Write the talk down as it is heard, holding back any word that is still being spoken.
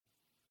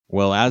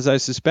Well, as I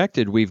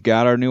suspected, we've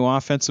got our new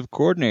offensive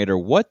coordinator.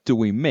 What do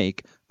we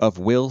make of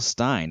Will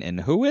Stein?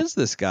 And who is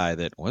this guy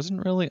that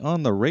wasn't really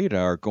on the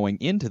radar going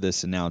into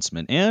this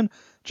announcement? And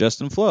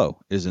Justin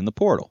Flo is in the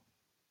portal.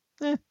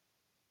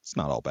 It's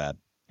not all bad.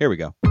 Here we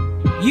go.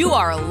 You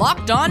are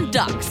Locked On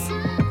Ducks,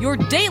 your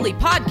daily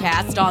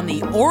podcast on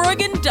the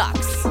Oregon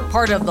Ducks,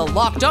 part of the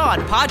Locked On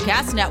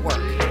Podcast Network,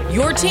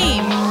 your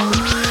team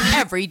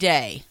every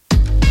day.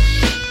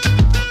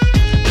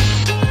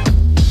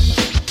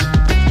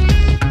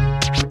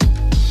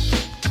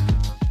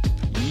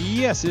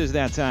 Yes, it is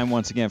that time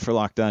once again for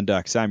Locked On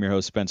Ducks. I'm your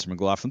host, Spencer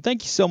McLaughlin.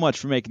 Thank you so much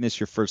for making this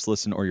your first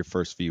listen or your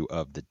first view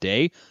of the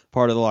day.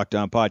 Part of the Locked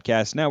On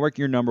Podcast Network,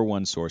 your number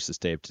one source to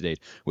stay up to date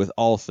with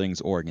all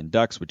things Oregon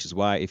Ducks, which is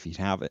why if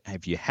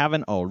you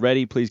haven't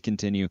already, please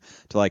continue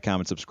to like,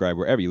 comment, subscribe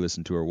wherever you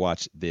listen to or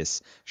watch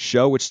this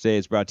show, which today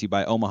is brought to you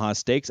by Omaha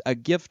Steaks, a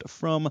gift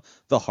from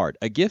the heart,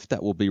 a gift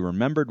that will be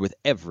remembered with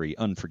every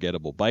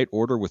unforgettable bite.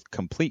 Order with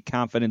complete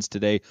confidence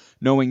today,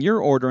 knowing you're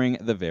ordering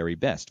the very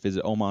best.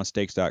 Visit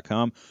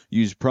omahasteaks.com.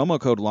 Use promo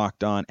code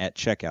LOCKEDON at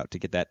checkout to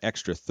get that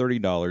extra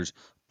 $30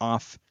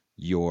 off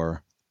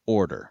your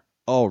order.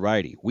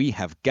 Alrighty, we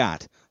have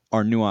got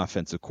our new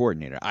offensive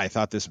coordinator. I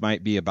thought this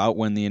might be about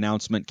when the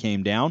announcement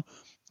came down.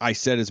 I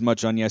said as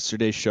much on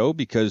yesterday's show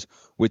because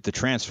with the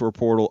transfer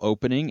portal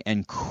opening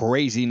and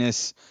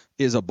craziness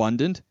is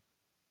abundant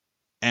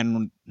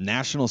and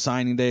National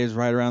Signing Day is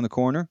right around the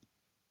corner,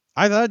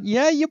 I thought,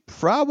 yeah, you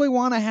probably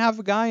want to have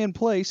a guy in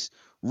place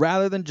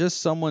rather than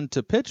just someone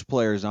to pitch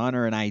players on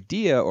or an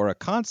idea or a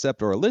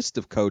concept or a list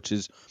of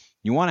coaches.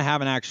 You want to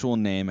have an actual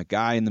name, a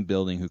guy in the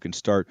building who can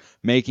start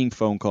making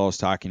phone calls,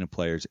 talking to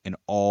players, and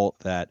all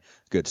that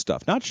good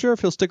stuff. Not sure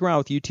if he'll stick around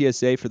with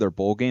UTSA for their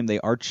bowl game.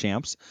 They are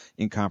champs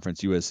in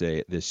Conference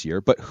USA this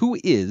year. But who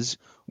is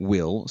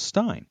Will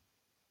Stein?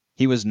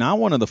 He was not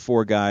one of the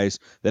four guys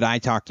that I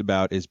talked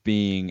about as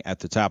being at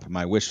the top of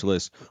my wish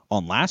list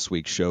on last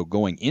week's show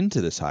going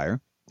into this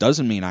hire.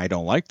 Doesn't mean I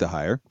don't like the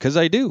hire, because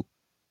I do.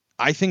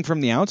 I think from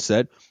the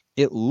outset,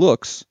 it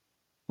looks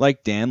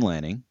like Dan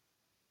Lanning,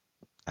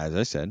 as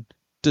I said,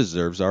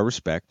 deserves our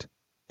respect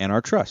and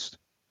our trust.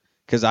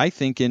 Because I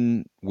think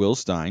in Will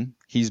Stein,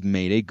 he's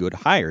made a good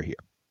hire here.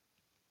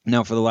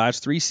 Now, for the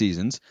last 3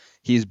 seasons,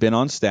 he's been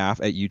on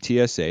staff at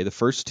UTSA, the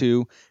first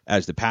 2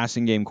 as the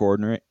passing game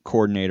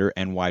coordinator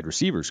and wide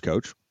receivers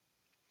coach.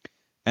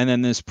 And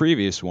then this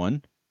previous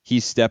one,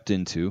 he stepped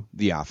into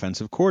the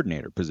offensive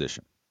coordinator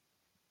position.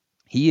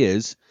 He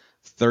is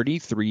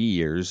 33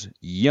 years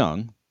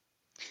young.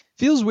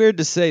 Feels weird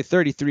to say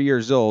 33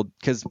 years old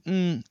because,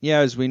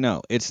 as we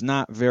know, it's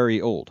not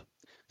very old.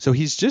 So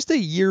he's just a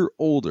year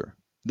older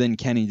than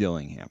Kenny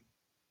Dillingham.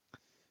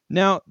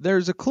 Now,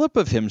 there's a clip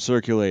of him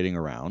circulating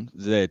around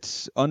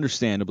that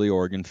understandably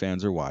Oregon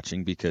fans are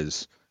watching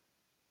because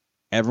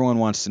everyone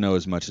wants to know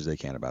as much as they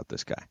can about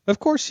this guy. Of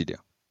course you do.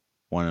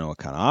 Want to know what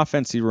kind of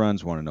offense he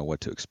runs, want to know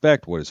what to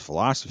expect, what his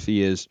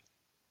philosophy is.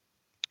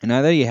 And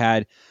I thought he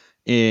had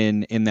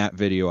in that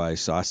video I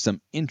saw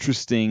some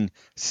interesting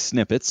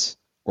snippets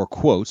or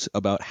quotes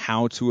about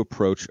how to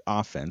approach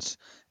offense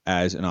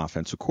as an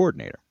offensive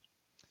coordinator.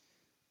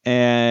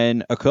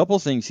 And a couple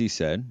things he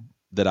said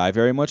that I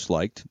very much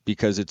liked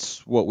because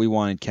it's what we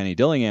wanted Kenny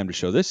Dillingham to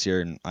show this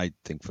year, and I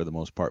think for the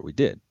most part we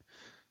did.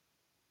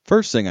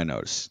 First thing I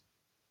noticed,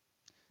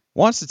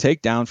 wants to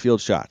take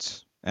downfield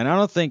shots. And I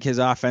don't think his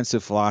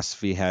offensive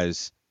philosophy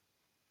has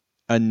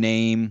a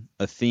name,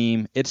 a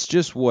theme. It's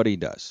just what he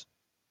does.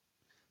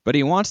 But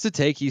he wants to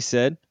take, he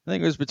said, I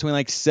think it was between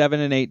like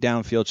 7 and 8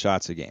 downfield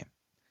shots a game.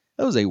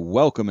 That was a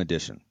welcome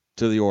addition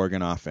to the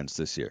Oregon offense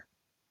this year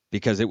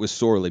because it was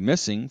sorely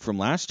missing from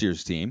last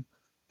year's team,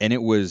 and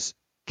it was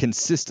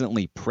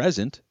consistently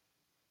present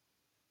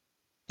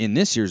in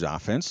this year's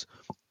offense.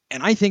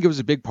 And I think it was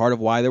a big part of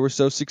why they were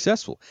so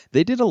successful.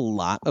 They did a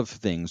lot of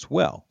things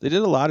well. They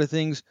did a lot of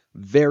things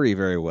very,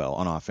 very well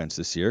on offense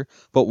this year.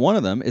 But one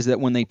of them is that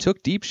when they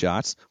took deep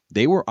shots,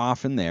 they were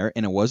often there,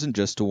 and it wasn't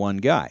just to one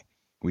guy.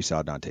 We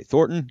saw Dante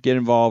Thornton get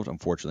involved.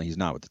 Unfortunately, he's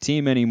not with the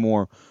team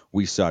anymore.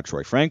 We saw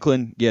Troy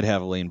Franklin get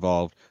heavily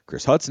involved.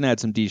 Chris Hudson had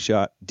some deep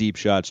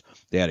shots.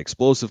 They had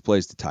explosive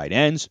plays to tight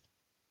ends,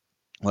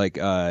 like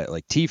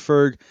T.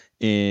 Ferg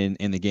in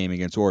the game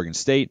against Oregon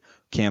State.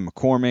 Cam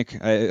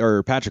McCormick,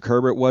 or Patrick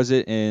Herbert was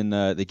it, in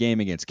the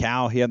game against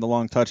Cal. He had the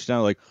long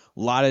touchdown. Like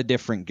a lot of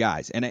different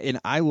guys. And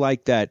I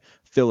like that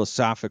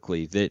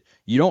philosophically, that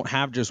you don't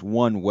have just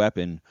one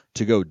weapon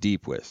to go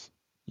deep with.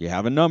 You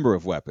have a number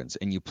of weapons,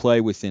 and you play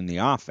within the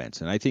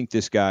offense. And I think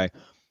this guy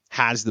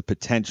has the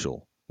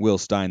potential, Will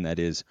Stein that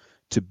is,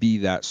 to be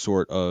that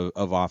sort of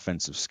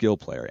offensive skill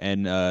player.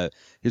 And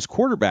his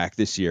quarterback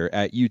this year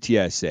at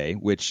UTSA,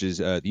 which is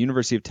the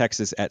University of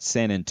Texas at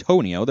San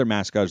Antonio, their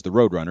mascot is the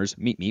Roadrunners,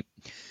 meep.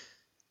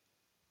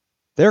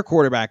 Their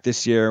quarterback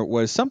this year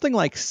was something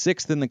like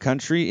 6th in the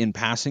country in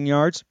passing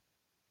yards.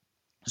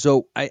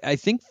 So I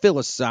think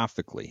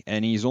philosophically,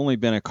 and he's only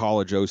been a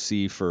college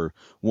OC for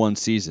 1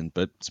 season,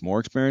 but it's more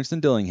experience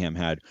than Dillingham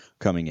had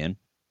coming in.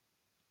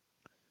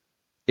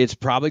 It's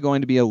probably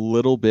going to be a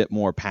little bit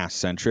more pass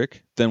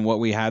centric than what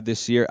we had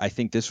this year. I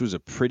think this was a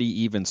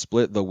pretty even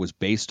split, though was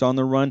based on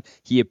the run.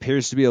 He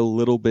appears to be a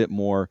little bit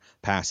more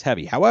pass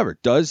heavy. However,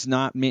 does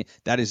not mean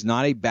that is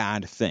not a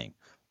bad thing.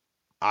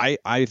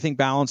 I think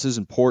balance is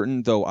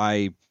important, though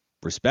I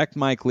respect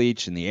Mike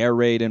Leach and the air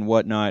raid and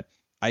whatnot.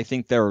 I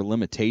think there are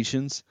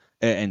limitations,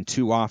 and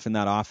too often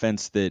that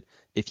offense that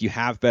if you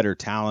have better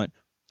talent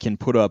can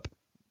put up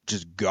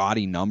just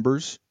gaudy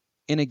numbers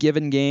in a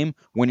given game.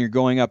 When you're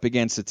going up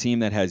against a team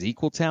that has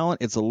equal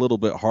talent, it's a little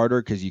bit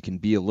harder because you can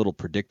be a little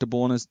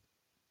predictable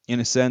in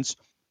a sense.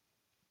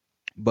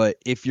 But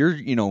if you're,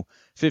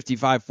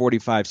 55,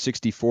 45,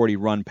 60, 40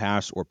 run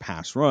pass or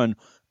pass run,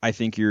 I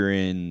think you're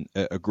in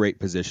a great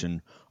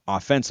position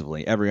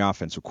offensively. Every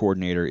offensive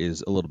coordinator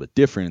is a little bit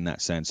different in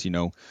that sense.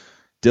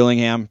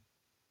 Dillingham,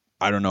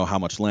 I don't know how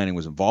much Lanning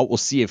was involved. We'll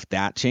see if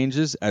that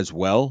changes as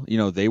well.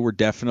 They were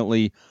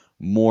definitely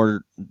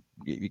more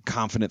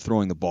confident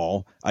throwing the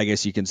ball, I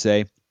guess you can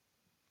say,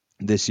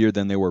 this year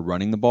than they were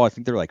running the ball. I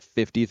think they're like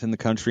 50th in the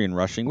country in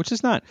rushing, which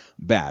is not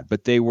bad,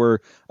 but they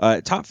were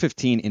top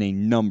 15 in a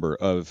number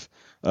of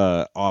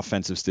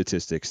offensive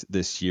statistics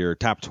this year,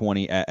 top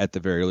 20 at the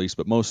very least,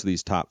 but most of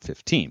these top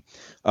 15.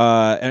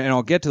 And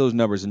I'll get to those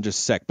numbers in just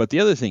a sec. But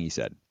the other thing he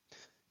said,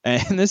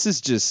 and this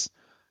is just,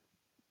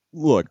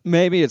 look,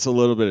 maybe it's a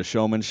little bit of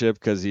showmanship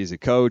because he's a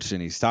coach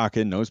and he's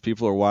talking, knows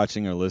people are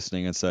watching or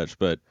listening and such,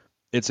 but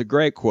it's a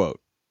great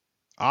quote.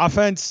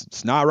 Offense,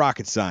 it's not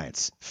rocket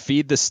science.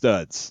 Feed the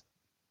studs.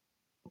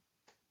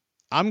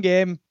 I'm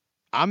game.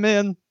 I'm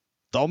in.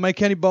 Don't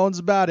make any bones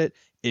about it.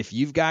 If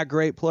you've got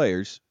great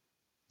players,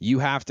 you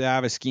have to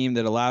have a scheme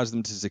that allows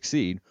them to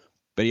succeed.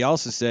 But he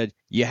also said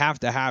you have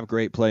to have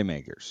great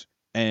playmakers.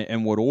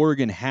 And what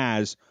Oregon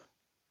has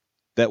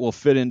that will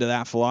fit into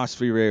that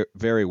philosophy very,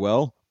 very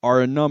well are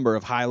a number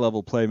of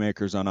high-level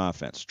playmakers on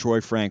offense.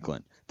 Troy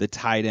Franklin, the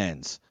tight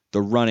ends,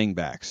 the running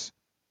backs,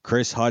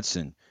 Chris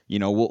Hudson.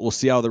 We'll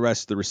see how the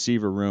rest of the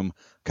receiver room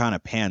kind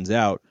of pans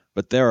out.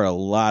 But there are a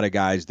lot of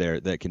guys there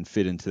that can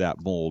fit into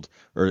that mold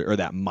or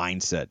that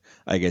mindset,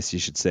 I guess you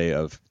should say,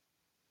 of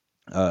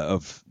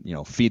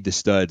feed the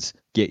studs,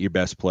 get your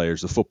best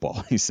players the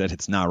football. He said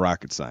it's not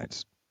rocket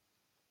science.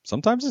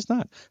 Sometimes it's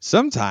not.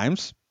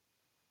 Sometimes,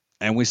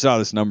 and we saw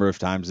this number of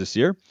times this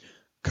year,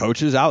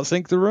 coaches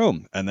outthink the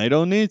room, and they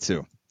don't need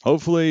to.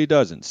 Hopefully he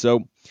doesn't.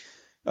 So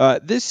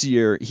this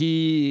year,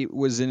 he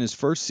was in his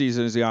first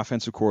season as the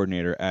offensive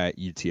coordinator at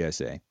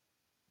UTSA.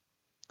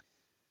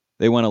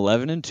 They went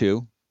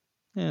 11-2.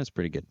 Yeah, that's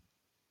pretty good.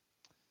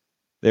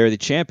 They're the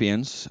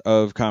champions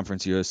of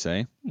Conference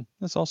USA.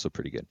 That's also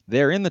pretty good.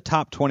 They're in the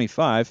top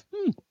 25.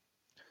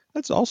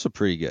 That's also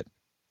pretty good.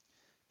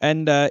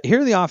 And here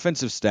are the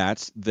offensive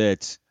stats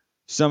that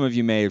some of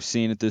you may have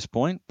seen at this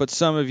point, but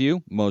some of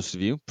you, most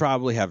of you,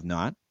 probably have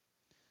not.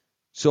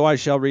 So I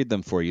shall read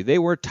them for you. They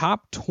were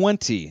top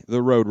 20, the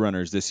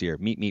Roadrunners this year,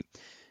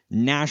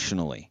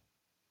 nationally,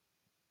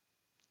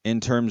 in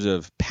terms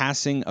of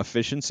passing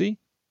efficiency,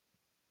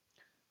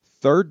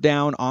 third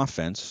down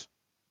offense,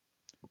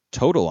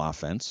 total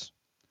offense,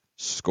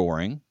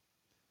 scoring,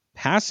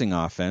 passing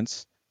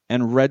offense,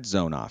 and red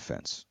zone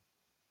offense.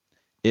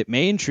 It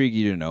may intrigue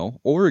you to know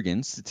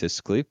Oregon,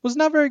 statistically, was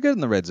not very good in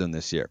the red zone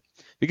this year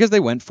because they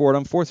went for it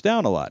on fourth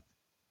down a lot,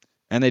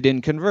 and they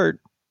didn't convert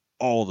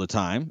all the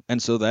time,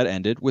 and so that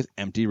ended with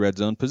empty red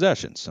zone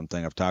possessions,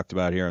 something I've talked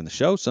about here on the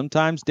show.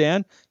 Sometimes,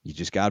 Dan, you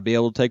just got to be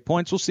able to take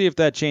points. We'll see if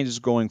that changes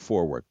going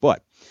forward.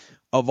 But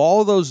of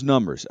all those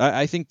numbers,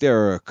 I think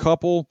there are a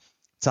couple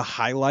to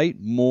highlight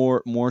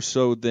more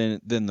so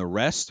than the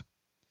rest,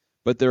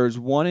 but there's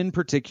one in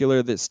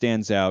particular that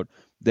stands out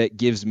that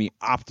gives me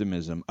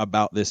optimism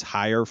about this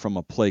hire from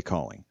a play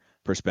calling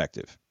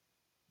perspective.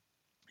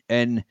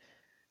 And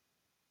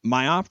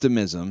my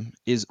optimism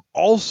is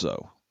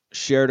also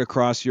shared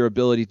across your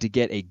ability to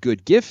get a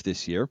good gift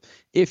this year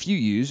if you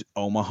use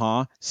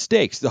Omaha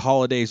Steaks. The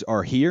holidays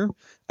are here.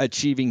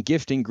 Achieving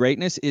gifting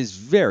greatness is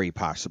very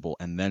possible,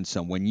 and then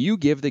some, when you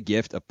give the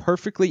gift of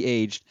perfectly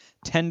aged,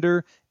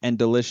 tender, and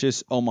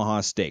delicious Omaha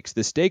Steaks.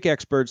 The steak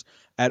experts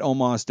at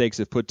Omaha Steaks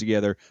have put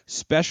together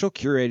special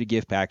curated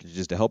gift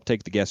packages to help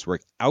take the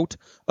guesswork out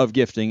of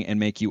gifting and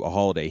make you a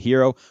holiday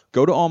hero.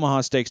 Go to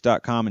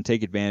omahasteaks.com and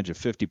take advantage of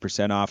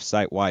 50% off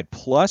site-wide.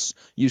 Plus,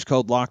 use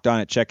code LOCKEDON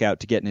at checkout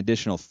to get an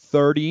additional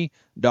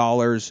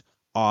 $30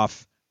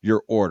 off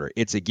your order.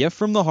 It's a gift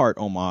from the heart,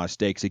 Omaha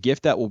Steaks, a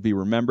gift that will be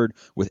remembered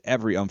with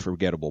every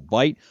unforgettable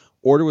bite.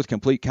 Order with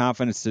complete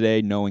confidence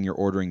today, knowing you're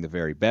ordering the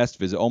very best.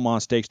 Visit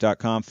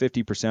omahasteaks.com,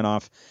 50%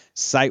 off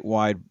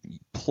site-wide.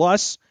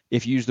 Plus,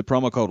 if you use the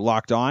promo code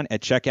LOCKEDON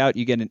at checkout,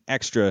 you get an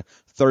extra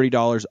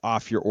 $30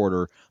 off your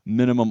order.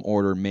 Minimum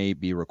order may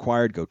be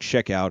required. Go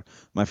check out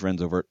my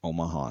friends over at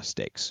Omaha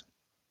Steaks.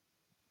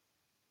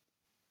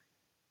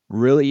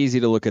 Really easy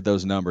to look at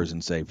those numbers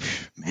and say,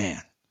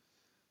 man,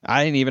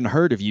 I hadn't even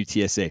heard of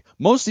UTSA.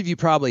 Most of you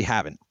probably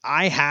haven't.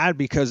 I had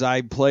because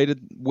I played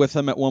with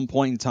them at one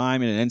point in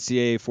time in an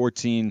NCAA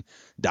 14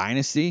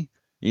 dynasty.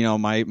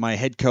 My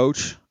head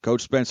coach,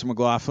 Coach Spencer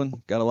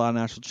McLaughlin, got a lot of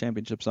national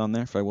championships on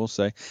there, if I will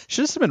say.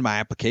 Should have submitted my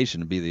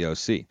application to be the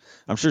OC.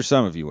 I'm sure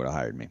some of you would have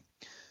hired me.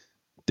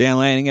 Dan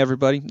Lanning,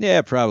 everybody?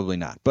 Yeah, probably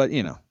not. But,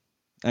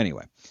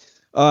 anyway.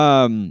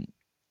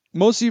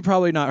 Most of you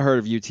probably not heard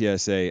of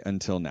UTSA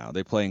until now.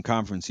 They play in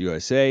Conference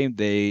USA.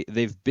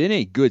 They've been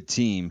a good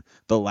team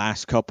the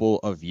last couple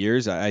of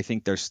years. I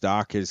think their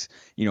stock has,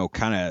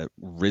 kind of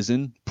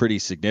risen pretty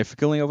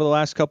significantly over the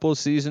last couple of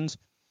seasons.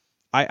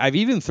 I've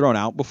even thrown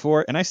out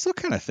before, and I still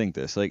kind of think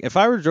this. Like, if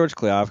I were George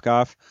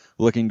Kliavkoff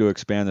looking to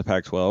expand the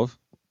Pac-12,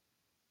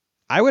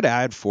 I would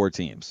add 4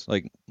 teams.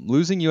 Like,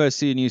 losing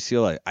USC and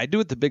UCLA, I'd do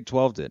what the Big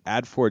 12 did.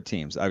 Add 4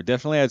 teams. I would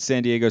definitely add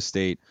San Diego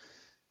State.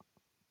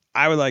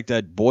 I would like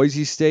that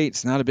Boise State.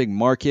 It's not a big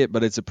market,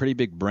 but it's a pretty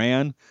big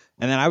brand.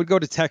 And then I would go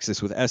to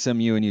Texas with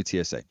SMU and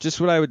UTSA. Just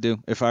what I would do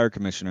if I were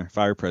commissioner, if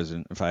I were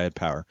president, if I had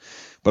power.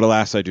 But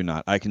alas, I do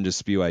not. I can just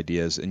spew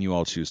ideas, and you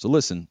all choose to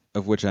listen,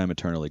 of which I am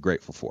eternally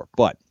grateful for.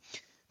 But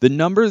the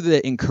number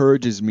that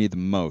encourages me the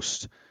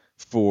most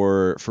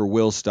for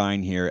Will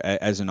Stein here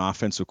as an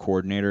offensive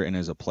coordinator and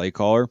as a play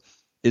caller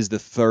is the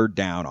third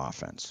down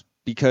offense.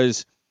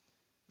 Because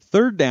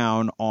third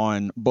down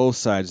on both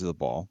sides of the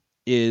ball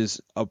is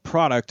a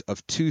product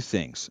of 2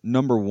 things.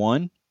 Number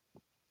 1,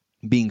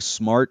 being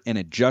smart and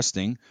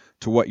adjusting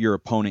to what your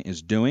opponent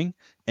is doing.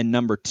 And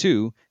number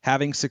 2,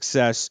 having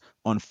success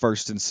on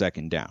first and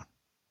second down.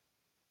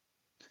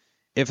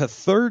 If a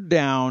third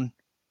down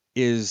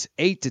is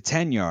 8 to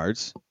 10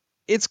 yards,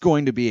 it's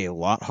going to be a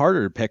lot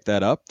harder to pick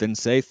that up than,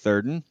 say,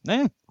 3rd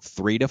and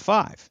 3 to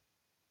 5.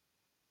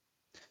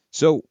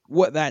 So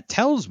what that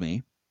tells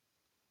me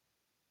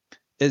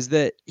is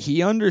that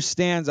he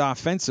understands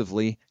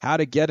offensively how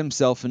to get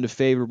himself into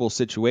favorable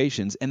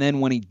situations. And then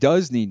when he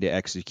does need to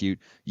execute,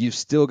 you've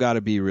still got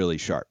to be really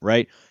sharp,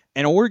 right?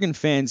 And Oregon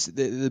fans,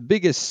 the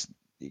biggest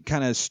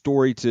kind of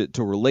story to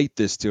relate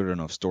this to, I don't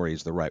know if story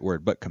is the right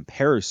word, but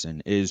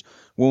comparison is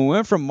when we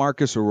went from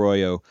Marcus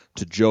Arroyo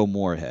to Joe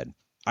Moorhead.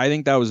 I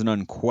think that was an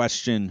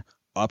unquestioned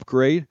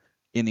upgrade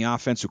in the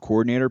offensive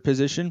coordinator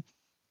position.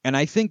 And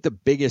I think the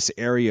biggest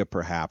area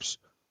perhaps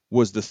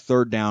was the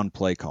third down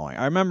play calling.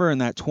 I remember in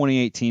that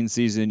 2018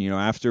 season,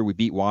 after we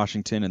beat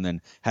Washington and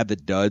then had the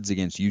duds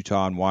against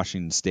Utah and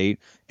Washington State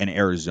and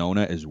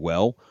Arizona as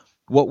well,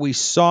 what we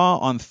saw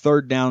on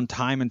third down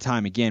time and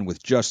time again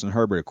with Justin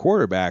Herbert at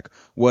quarterback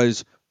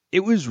was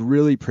it was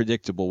really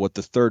predictable what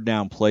the third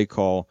down play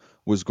call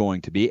was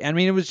going to be. I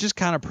mean, it was just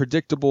kind of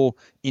predictable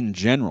in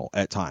general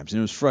at times, and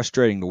it was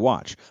frustrating to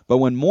watch. But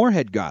when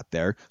Moorhead got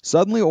there,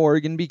 suddenly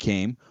Oregon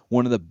became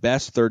one of the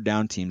best third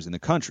down teams in the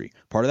country.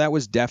 Part of that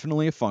was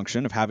definitely a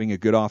function of having a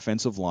good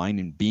offensive line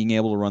and being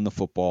able to run the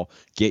football,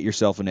 get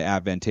yourself into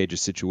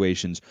advantageous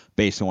situations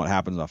based on what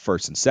happens on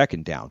first and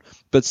second down.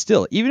 But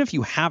still, even if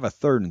you have a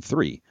 3rd and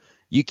 3,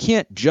 you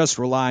can't just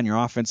rely on your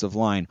offensive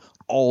line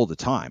all the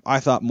time. I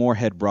thought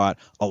Moorhead brought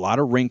a lot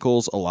of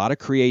wrinkles, a lot of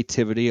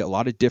creativity, a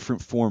lot of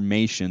different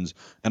formations,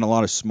 and a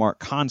lot of smart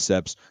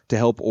concepts to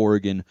help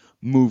Oregon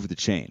move the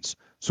chains.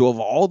 So of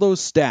all those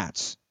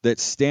stats that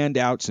stand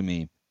out to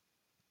me,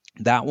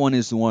 that one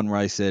is the one where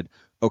I said,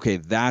 okay,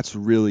 that's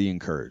really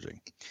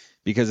encouraging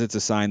because it's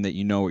a sign that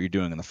you know what you're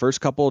doing in the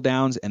first couple of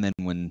downs, and then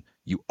when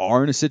you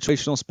are in a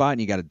situational spot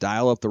and you got to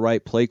dial up the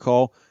right play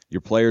call,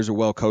 your players are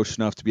well coached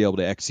enough to be able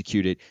to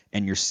execute it,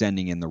 and you're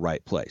sending in the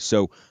right play.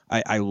 So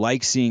I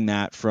like seeing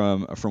that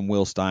from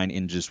Will Stein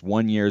in just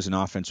 1 year as an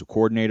offensive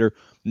coordinator.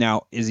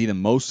 Now, is he the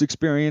most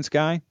experienced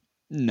guy?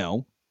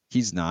 No,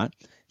 he's not.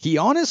 He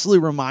honestly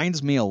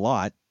reminds me a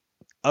lot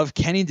of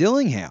Kenny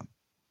Dillingham.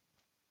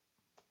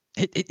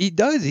 He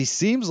does. He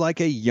seems like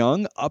a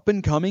young,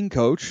 up-and-coming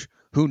coach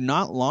who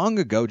not long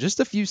ago, just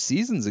a few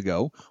seasons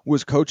ago,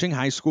 was coaching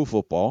high school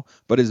football,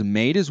 but has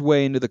made his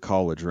way into the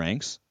college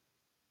ranks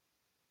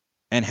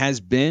and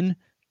has been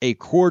a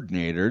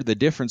coordinator. The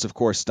difference, of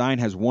course, Stein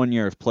has 1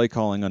 year of play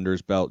calling under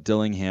his belt.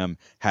 Dillingham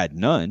had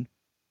none.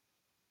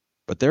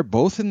 But they're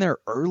both in their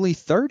early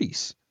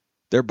 30s.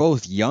 They're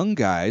both young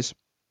guys,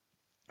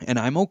 and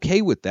I'm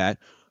okay with that.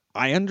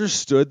 I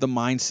understood the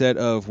mindset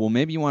of, well,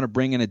 maybe you want to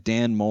bring in a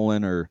Dan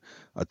Mullen or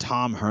a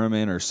Tom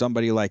Herman or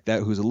somebody like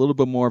that who's a little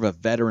bit more of a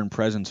veteran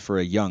presence for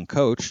a young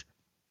coach.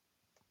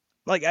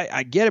 Like,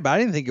 I get it, but I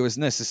didn't think it was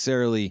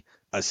necessarily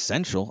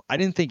essential. I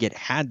didn't think it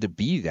had to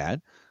be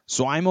that.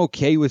 So I'm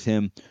okay with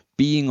him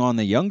being on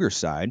the younger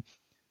side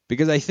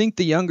because I think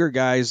the younger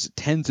guys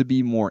tend to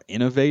be more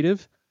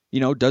innovative.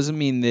 Doesn't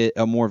mean that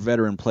a more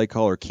veteran play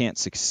caller can't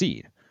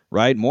succeed,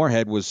 right?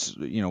 Moorhead was,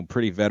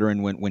 pretty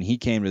veteran when he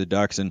came to the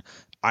Ducks, and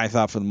I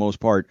thought for the most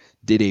part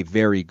did a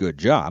very good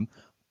job.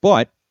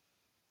 But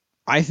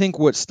I think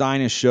what Stein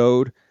has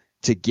showed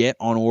to get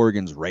on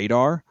Oregon's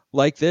radar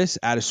like this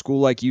at a school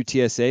like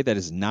UTSA that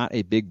is not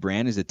a big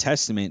brand is a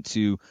testament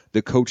to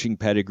the coaching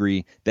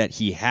pedigree that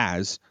he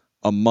has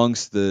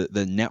amongst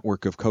the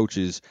network of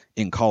coaches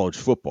in college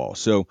football.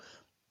 So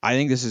I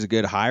think this is a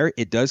good hire.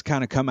 It does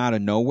kind of come out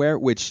of nowhere,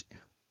 which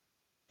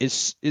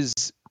is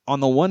on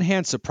the one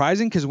hand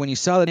surprising because when you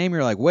saw the name,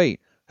 you're like, wait,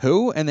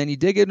 who? And then you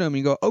dig into him and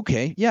you go,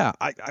 okay, yeah,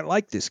 I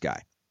like this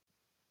guy.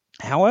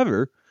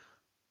 However,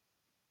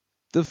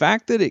 the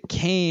fact that it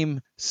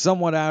came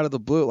somewhat out of the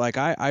blue, like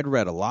I'd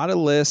read a lot of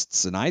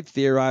lists and I'd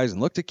theorized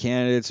and looked at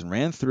candidates and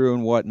ran through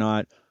and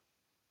whatnot,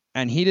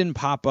 and he didn't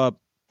pop up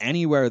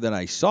anywhere that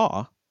I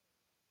saw,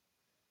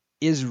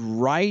 is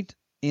right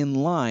in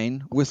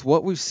line with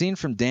what we've seen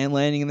from Dan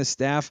Lanning and the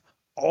staff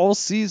all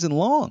season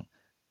long.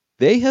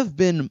 They have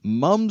been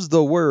mums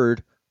the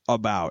word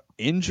about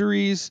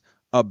injuries,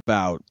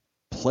 about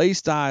play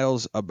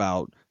styles,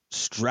 about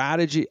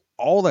strategy,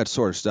 all that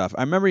sort of stuff.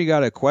 I remember he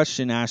got a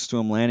question asked to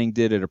him, Lanning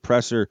did at a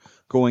presser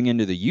going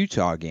into the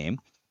Utah game,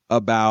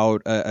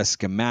 about a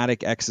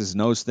schematic X's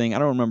and O's thing. I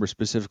don't remember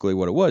specifically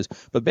what it was,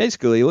 but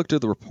basically he looked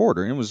at the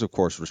reporter and was, of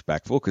course,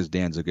 respectful because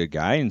Dan's a good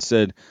guy, and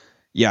said,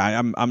 yeah,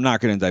 I'm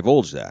not going to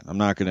divulge that. I'm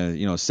not going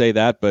to say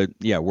that, but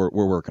yeah, we're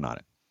working on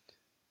it.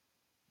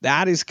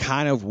 That is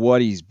kind of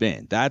what he's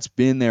been. That's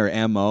been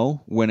their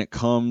MO when it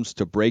comes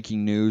to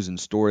breaking news and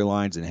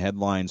storylines and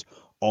headlines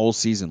all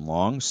season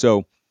long.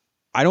 So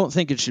I don't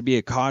think it should be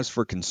a cause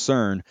for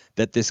concern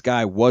that this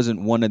guy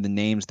wasn't one of the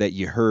names that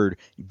you heard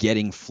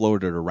getting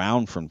floated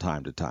around from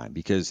time to time,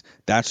 because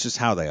that's just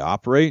how they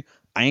operate.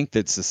 I think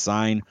that's a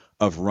sign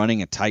of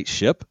running a tight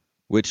ship,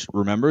 which,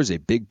 remember, is a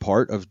big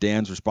part of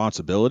Dan's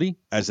responsibility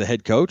as the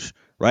head coach,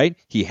 right?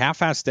 He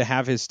has to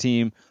have his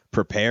team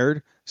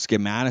prepared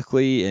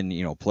schematically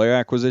and, player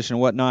acquisition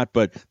and whatnot.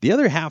 But the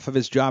other half of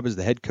his job as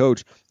the head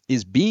coach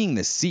is being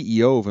the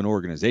CEO of an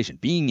organization,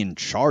 being in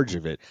charge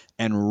of it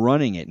and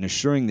running it and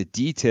assuring the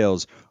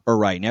details are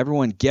right and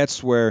everyone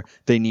gets where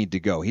they need to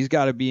go. He's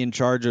got to be in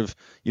charge of,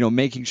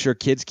 making sure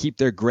kids keep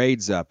their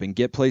grades up and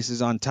get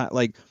places on time.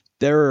 Like,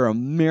 there are a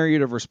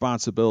myriad of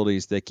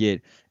responsibilities that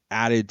get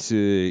added to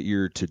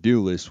your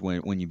to-do list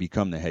when you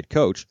become the head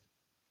coach,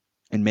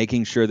 and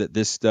making sure that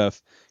this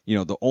stuff,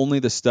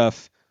 the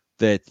stuff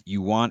that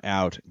you want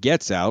out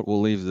gets out.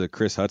 We'll leave the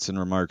Chris Hudson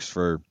remarks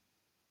for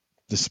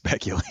the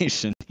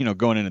speculation,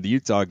 going into the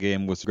Utah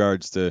game with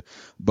regards to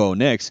Bo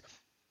Nix.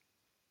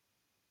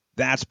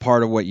 That's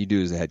part of what you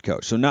do as a head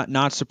coach. So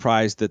not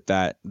surprised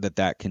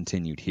that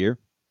continued here.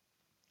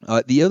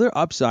 The other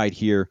upside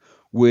here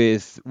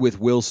with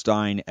Will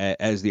Stein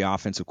as the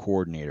offensive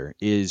coordinator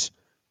is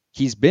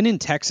he's been in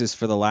Texas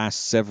for the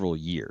last several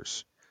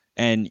years,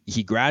 and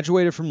he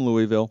graduated from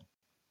Louisville.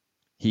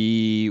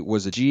 He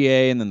was a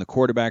GA and then the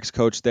quarterbacks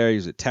coach there. He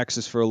was at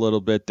Texas for a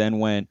little bit, then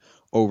went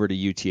over to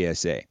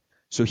UTSA.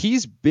 So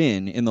he's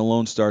been in the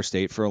Lone Star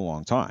State for a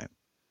long time.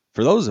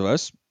 For those of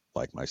us,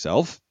 like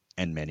myself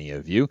and many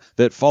of you,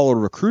 that follow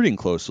recruiting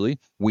closely,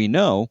 we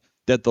know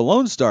that the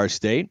Lone Star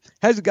State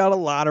has got a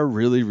lot of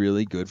really,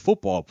 really good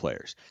football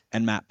players.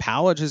 And Matt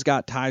Powledge has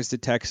got ties to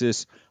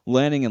Texas.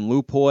 Lanning and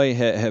Lupoy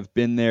have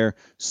been there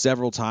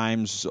several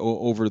times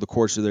over the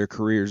course of their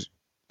careers,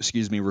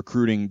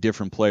 recruiting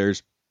different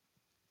players.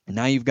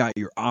 Now you've got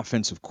your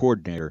offensive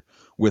coordinator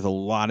with a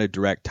lot of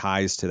direct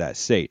ties to that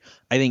state.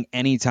 I think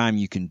anytime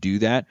you can do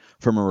that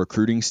from a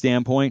recruiting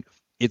standpoint,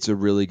 it's a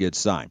really good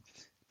sign.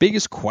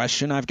 Biggest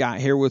question I've got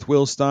here with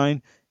Will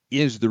Stein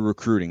is the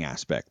recruiting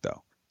aspect,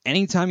 though.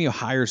 Anytime you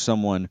hire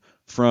someone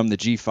from the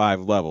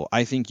G5 level,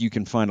 I think you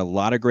can find a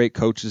lot of great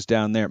coaches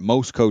down there.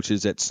 Most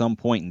coaches at some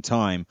point in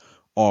time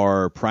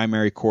are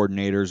primary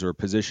coordinators or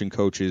position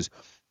coaches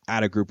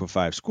at a group of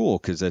 5 school,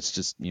 because that's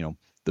just,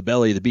 the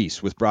belly of the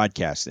beast with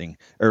broadcasting,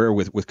 or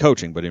with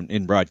coaching, but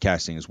in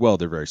broadcasting as well.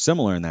 They're very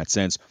similar in that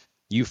sense.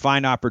 You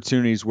find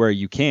opportunities where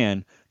you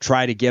can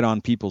try to get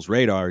on people's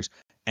radars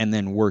and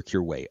then work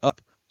your way up.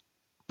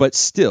 But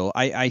still,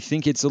 I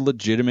think it's a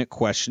legitimate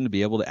question to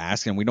be able to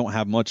ask, and we don't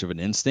have much of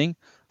an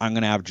instinct. I'm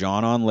going to have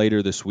John on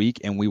later this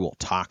week, and we will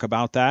talk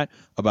about that,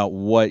 about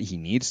what he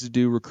needs to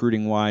do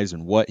recruiting-wise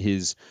and what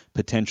his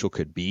potential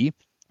could be.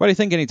 But I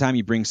think anytime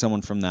you bring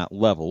someone from that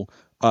level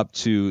up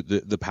to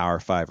the Power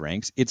 5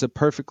 ranks, it's a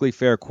perfectly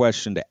fair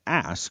question to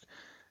ask,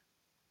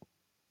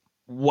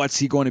 what's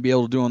he going to be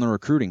able to do on the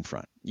recruiting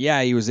front?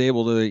 Yeah, he was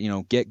able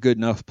to, get good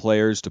enough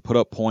players to put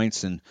up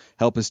points and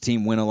help his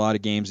team win a lot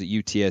of games at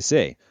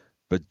UTSA.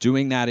 But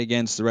doing that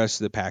against the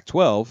rest of the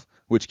Pac-12,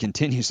 which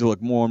continues to look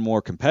more and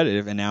more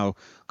competitive, and now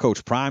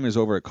Coach Prime is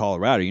over at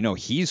Colorado,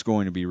 he's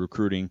going to be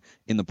recruiting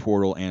in the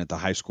portal and at the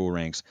high school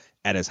ranks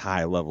at as high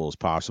a level as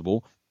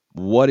possible.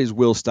 What is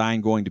Will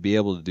Stein going to be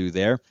able to do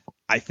there?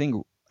 I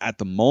think at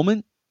the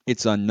moment,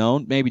 it's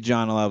unknown. Maybe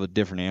John will have a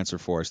different answer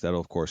for us.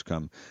 That'll, of course,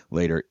 come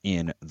later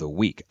in the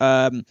week.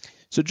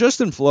 So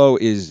Justin Flo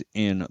is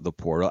in the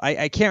portal.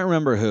 I can't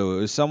remember who.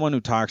 It was someone who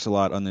talks a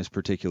lot on this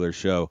particular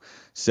show,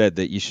 said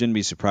that you shouldn't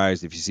be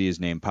surprised if you see his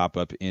name pop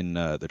up in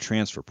the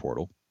transfer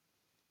portal.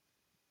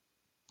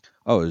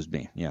 Oh, it was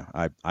me. Yeah,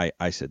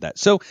 I said that.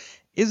 So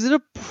is it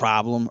a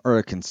problem or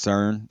a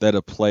concern that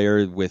a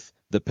player with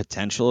the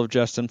potential of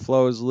Justin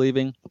Flo is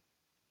leaving?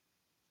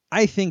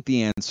 I think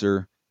the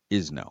answer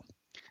is no.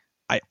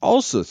 I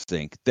also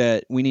think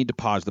that we need to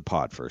pause the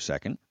pod for a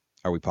second.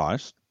 Are we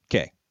paused?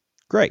 Okay,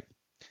 great.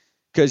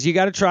 Because you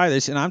got to try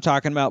this, and I'm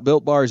talking about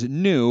Built Bar's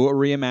new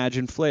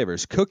reimagined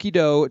flavors. Cookie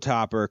dough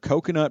topper,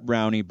 coconut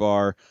brownie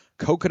bar,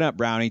 coconut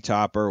brownie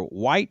topper,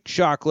 white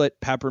chocolate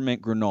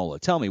peppermint granola.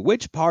 Tell me,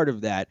 which part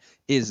of that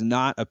is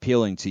not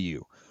appealing to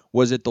you?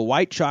 Was it the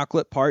white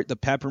chocolate part, the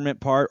peppermint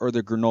part, or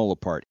the granola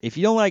part? If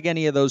you don't like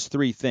any of those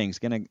three things,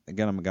 again, I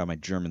got my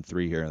German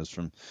 3 here. That was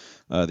from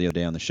the other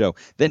day on the show.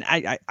 Then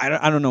I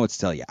don't know what to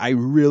tell you. I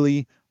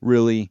really,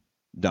 really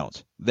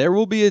don't. There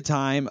will be a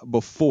time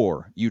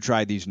before you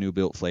try these new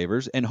built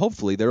flavors, and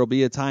hopefully there will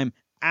be a time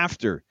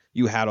after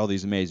you had all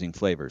these amazing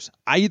flavors.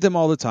 I eat them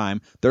all the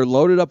time. They're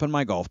loaded up in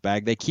my golf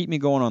bag. They keep me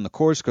going on the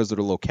course because they're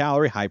low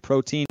calorie, high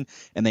protein,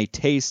 and they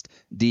taste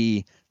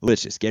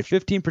delicious. Get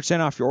 15%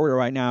 off your order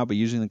right now by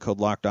using the code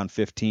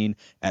LOCKEDON15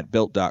 at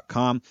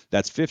built.com.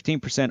 That's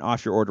 15%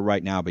 off your order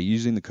right now by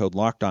using the code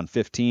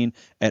LOCKEDON15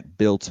 at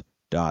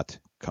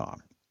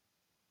built.com.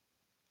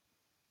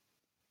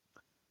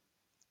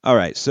 All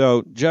right,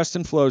 so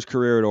Justin Flowe's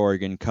career at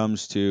Oregon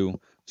comes to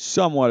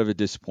somewhat of a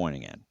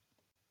disappointing end.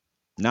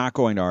 Not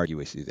going to argue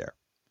with you there.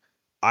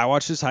 I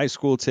watched his high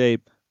school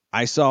tape.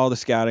 I saw all the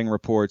scouting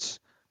reports.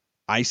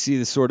 I see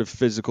the sort of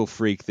physical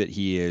freak that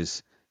he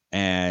is,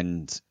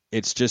 and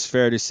it's just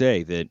fair to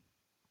say that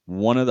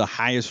one of the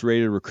highest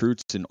rated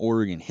recruits in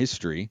Oregon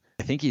history,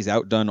 I think he's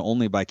outdone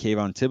only by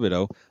Kayvon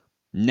Thibodeau,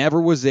 never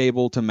was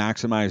able to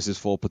maximize his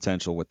full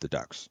potential with the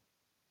Ducks.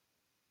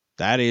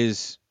 That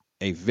is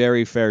a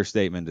very fair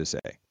statement to say.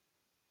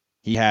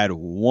 He had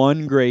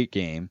one great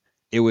game.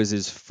 It was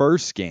his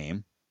first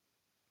game,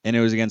 and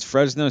it was against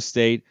Fresno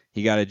State.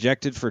 He got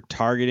ejected for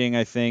targeting,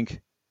 I think.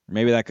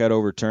 Maybe that got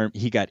overturned.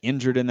 He got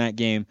injured in that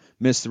game,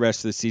 missed the rest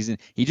of the season.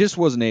 He just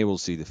wasn't able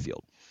to see the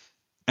field.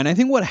 And I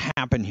think what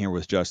happened here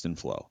with Justin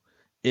Flowe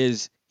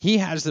is he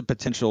has the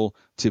potential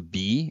to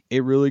be a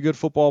really good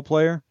football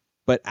player,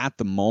 but at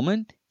the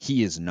moment,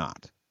 he is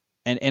not.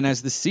 And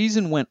as the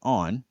season went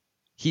on,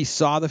 he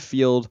saw the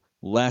field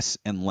less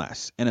and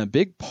less. And a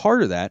big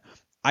part of that,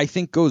 I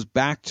think, goes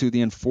back to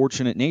the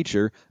unfortunate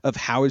nature of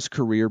how his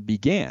career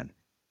began,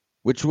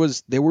 which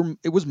was it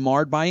was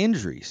marred by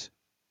injuries.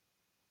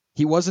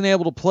 He wasn't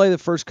able to play the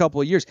first couple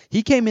of years.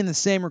 He came in the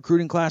same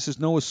recruiting class as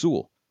Noah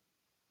Sewell,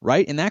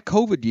 right? In that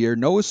COVID year,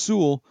 Noah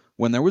Sewell,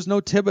 when there was no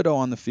Thibodeau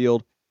on the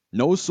field,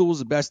 Noah Sewell was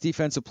the best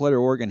defensive player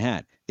Oregon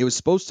had. It was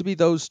supposed to be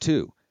those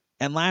two.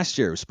 And last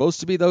year, it was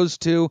supposed to be those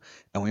two,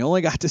 and we only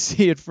got to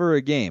see it for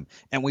a game.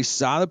 And we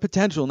saw the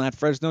potential in that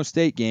Fresno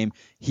State game.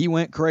 He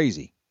went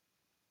crazy.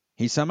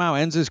 He somehow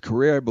ends his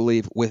career, I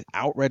believe,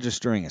 without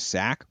registering a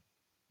sack,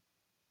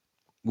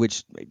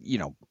 which,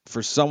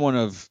 for someone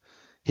of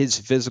his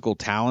physical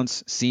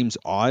talents seems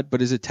odd,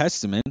 but is a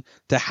testament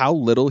to how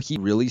little he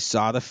really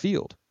saw the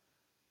field.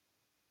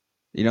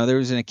 There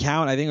was an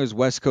account, I think it was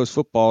West Coast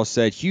Football,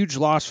 said, huge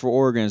loss for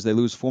Oregon as they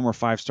lose former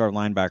 5-star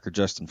linebacker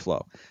Justin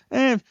Flowe.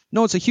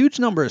 No, it's a huge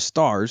number of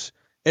stars.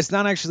 It's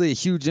not actually a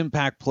huge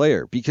impact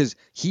player because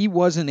he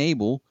wasn't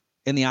able,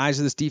 in the eyes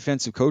of this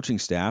defensive coaching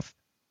staff,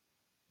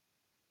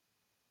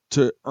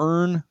 to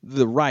earn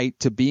the right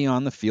to be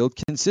on the field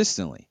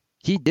consistently.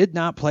 He did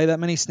not play that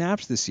many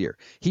snaps this year.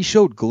 He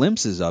showed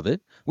glimpses of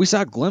it. We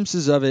saw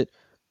glimpses of it,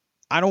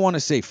 I don't want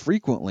to say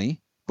frequently,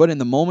 but in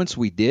the moments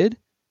we did,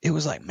 it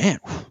was like, man,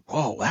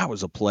 whoa, that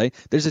was a play.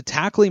 There's a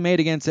tackle he made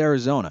against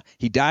Arizona.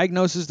 He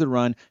diagnoses the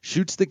run,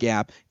 shoots the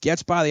gap,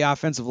 gets by the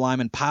offensive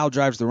lineman, pile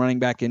drives the running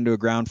back into a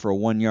ground for a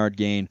 1-yard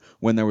gain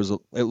when it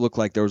looked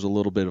like there was a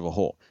little bit of a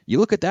hole. You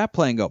look at that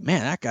play and go,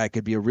 man, that guy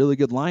could be a really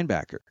good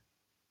linebacker.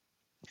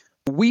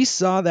 We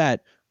saw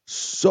that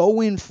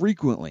so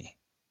infrequently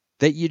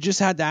that you just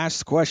had to ask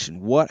the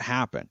question, what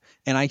happened?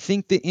 And I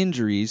think the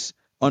injuries,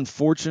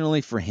 unfortunately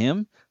for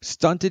him,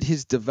 stunted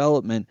his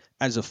development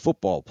as a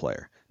football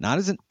player. Not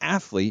as an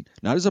athlete,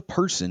 not as a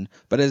person,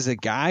 but as a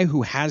guy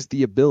who has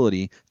the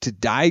ability to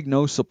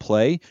diagnose a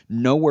play,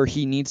 know where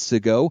he needs to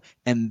go,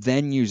 and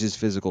then use his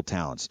physical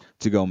talents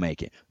to go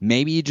make it.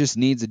 Maybe he just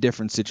needs a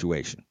different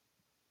situation.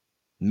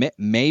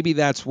 Maybe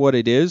that's what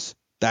it is.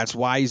 That's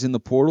why he's in the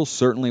portal,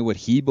 certainly what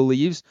he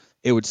believes.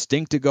 It would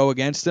stink to go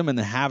against him and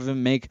then have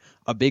him make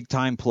a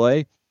big-time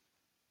play.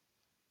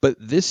 But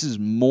this is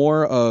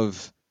more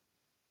of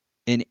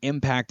an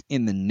impact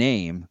in the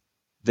name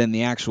than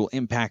the actual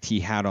impact he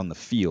had on the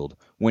field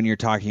when you're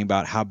talking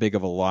about how big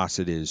of a loss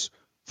it is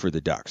for the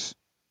Ducks.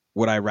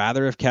 Would I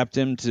rather have kept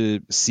him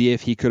to see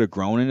if he could have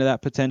grown into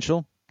that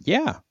potential?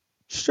 Yeah,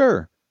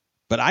 sure.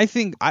 But I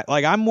think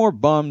I'm more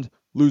bummed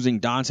losing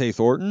Dante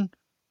Thornton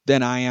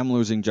than I am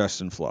losing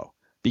Justin Flowe.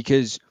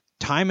 Because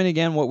time and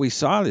again what we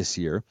saw this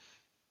year,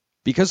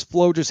 because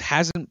Flowe just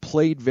hasn't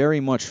played very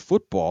much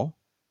football,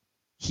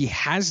 he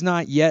has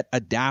not yet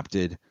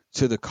adapted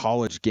to the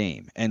college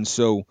game. And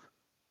so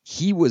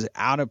he was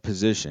out of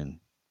position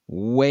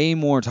way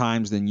more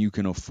times than you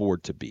can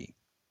afford to be.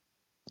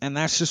 And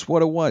that's just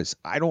what it was.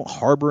 I don't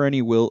harbor any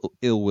ill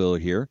will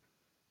here.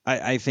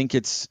 I think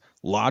it's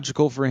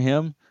logical for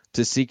him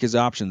to seek his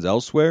options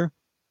elsewhere.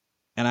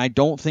 And I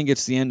don't think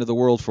it's the end of the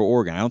world for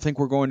Oregon. I don't think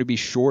we're going to be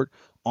short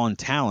on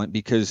talent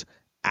because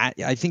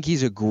I think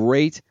he's a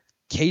great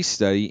case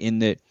study in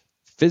that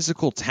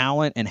physical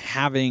talent and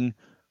having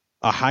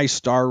a high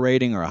star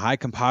rating or a high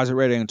composite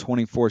rating on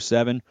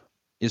 24/7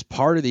 is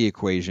part of the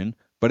equation,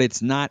 but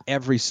it's not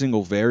every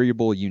single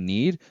variable you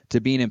need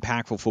to be an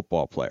impactful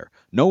football player.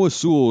 Noah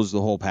Sewell is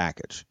the whole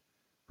package,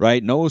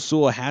 right? Noah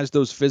Sewell has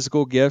those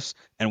physical gifts,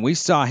 and we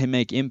saw him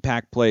make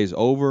impact plays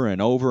over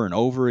and over and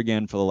over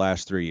again for the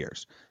last 3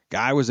 years.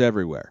 Guy was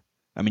everywhere.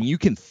 I mean, you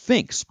can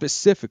think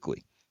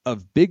specifically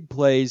of big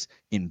plays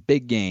in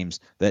big games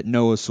that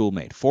Noah Sewell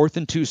made. 4th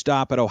and 2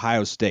 stop at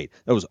Ohio State.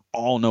 That was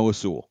all Noah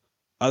Sewell.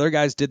 Other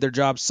guys did their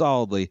job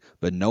solidly,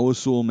 but Noah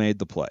Sewell made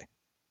the play.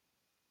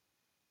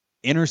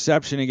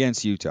 Interception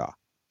against Utah.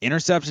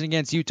 Interception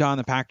against Utah in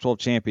the Pac-12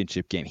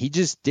 championship game. He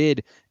just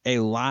did a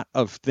lot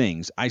of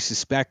things. I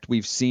suspect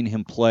we've seen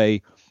him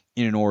play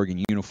in an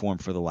Oregon uniform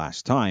for the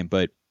last time,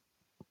 but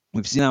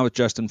we've seen that with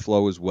Justin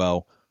Flo as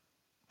well.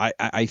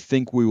 I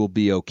think we will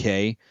be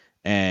okay,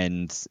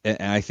 and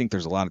I think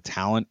there's a lot of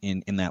talent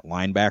in that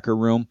linebacker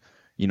room.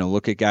 You know,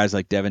 look at guys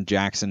like Devin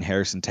Jackson,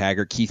 Harrison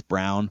Taggart, Keith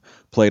Brown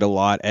played a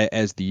lot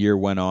as the year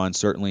went on,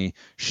 certainly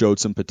showed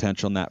some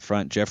potential in that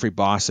front. Jeffrey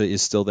Bossa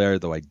is still there,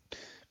 though I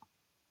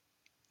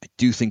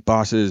do think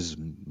Bossa is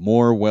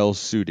more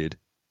well-suited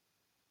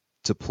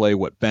to play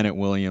what Bennett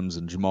Williams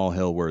and Jamal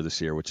Hill were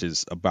this year, which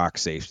is a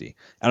box safety.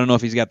 I don't know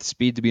if he's got the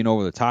speed to be an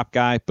over-the-top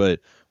guy, but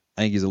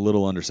I think he's a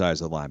little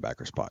undersized at the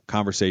linebacker spot.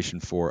 Conversation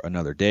for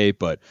another day,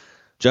 but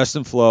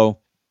Justin Flo,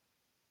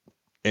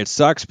 it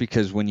sucks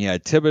because when you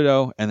had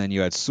Thibodeau and then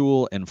you had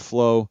Sewell and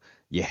Flo,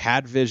 you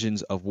had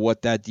visions of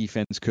what that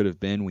defense could have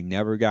been. We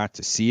never got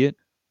to see it,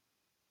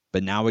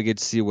 but now we get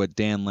to see what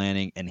Dan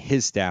Lanning and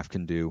his staff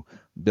can do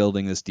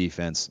building this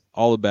defense.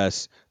 All the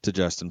best to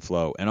Justin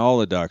Flo and all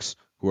the Ducks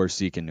who are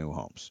seeking new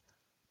homes.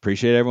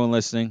 Appreciate everyone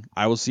listening.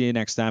 I will see you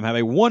next time. Have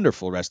a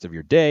wonderful rest of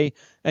your day,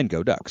 and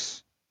go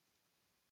Ducks.